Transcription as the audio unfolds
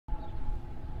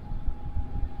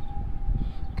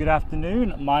Good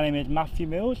afternoon, my name is Matthew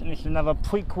Mills and this is another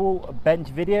prequel bench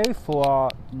video for our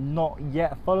not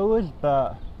yet followers,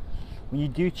 but when you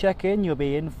do check in you'll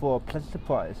be in for a pleasant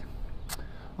surprise.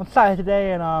 I'm sat here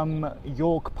today in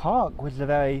York Park, which is a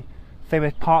very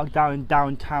famous park down in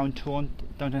downtown Toronto,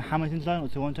 downtown Hamilton zone or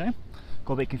Toronto.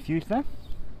 Got a bit confused there.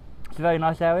 It's a very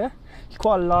nice area. It's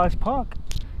quite a large park.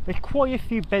 There's quite a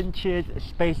few benches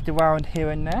spaced around here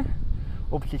and there.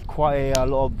 Obviously it's quite a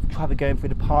lot of traffic going through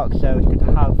the park, so it's good to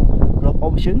have a lot of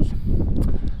options.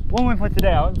 One went for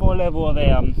today, I went for a level of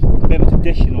a bit of a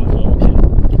traditional sort of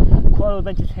option. Quite a lot of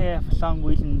benches here for some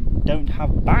reason don't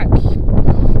have backs,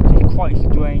 so it's quite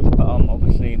strange, but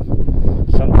obviously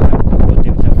sometimes people will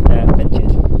do stuff for their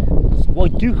benches.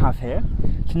 What I do have here,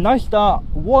 it's a nice start.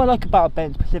 What I like about a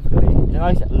bench specifically, it's a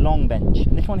nice long bench.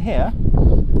 And this one here,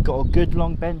 we've got a good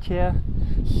long bench here.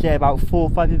 Say about 4 or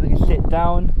 5 people can sit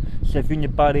down. So if you and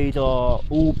your buddies are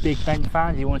all big bench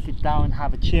fans, you want to sit down,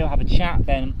 have a chill, have a chat,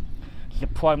 then it's a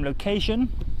prime location.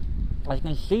 As you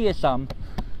can see, it's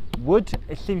wood.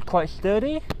 It seems quite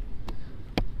sturdy.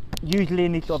 Usually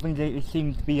in these sort of things, it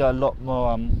seems to be a lot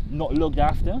more not looked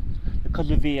after because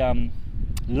of the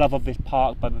love of this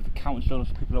park by the council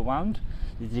and people around.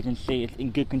 As you can see, it's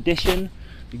in good condition.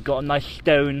 You've got a nice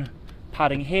stone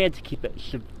padding here to keep it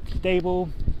stable.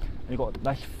 And you've got a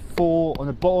nice 4 on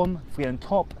the bottom, 3 on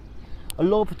top. A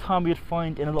lot of the time you'd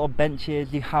find in a lot of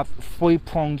benches you have 3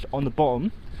 prongs on the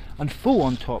bottom and 4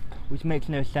 on top, which makes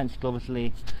no sense because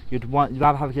obviously you'd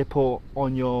rather have a support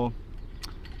on your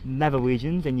nether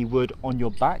regions than you would on your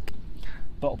back.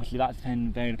 But obviously that's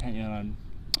very dependent on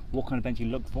what kind of bench you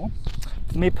look for.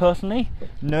 For me personally,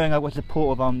 knowing I've got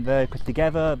support of very close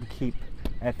together, to keep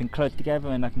everything close together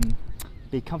and I can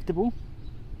be comfortable,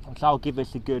 so I'll give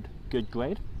this a good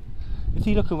grade. If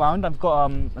you look around, I've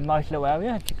got a nice little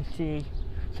area. As you can see,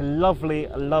 it's a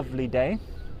lovely day.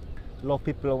 A lot of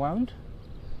people around.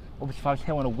 Obviously if I was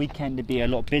here on a weekend it'd be a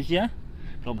lot busier,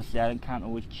 but obviously I can't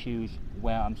always choose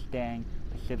where I'm staying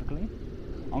specifically.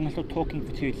 I'm going to stop talking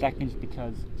for 2 seconds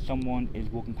because someone is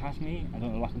walking past me. I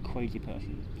don't look like a crazy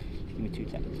person. Just give me 2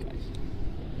 seconds, guys.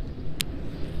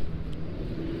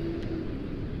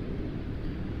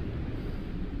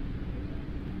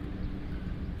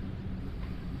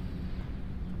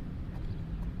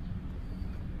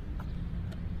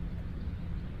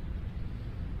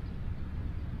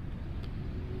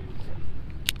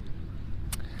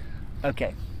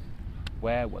 Okay,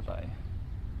 where was I?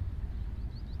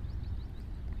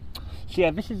 So yeah,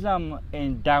 this is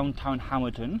in downtown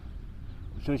Hamilton.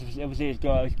 So obviously it's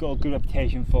got a good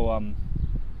reputation for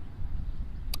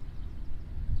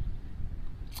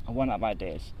one of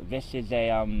ideas. This is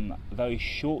a very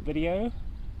short video.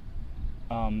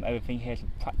 Everything here is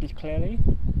practice clearly.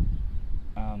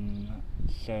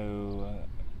 So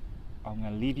I'm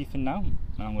going to leave you for now, and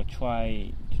I'm going to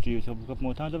try to do this a couple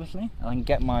more times obviously, and I can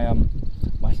get my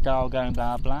my style going,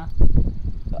 blah blah.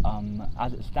 But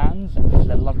as it stands, this is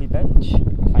a lovely bench.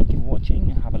 Thank you for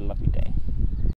watching and have a lovely day.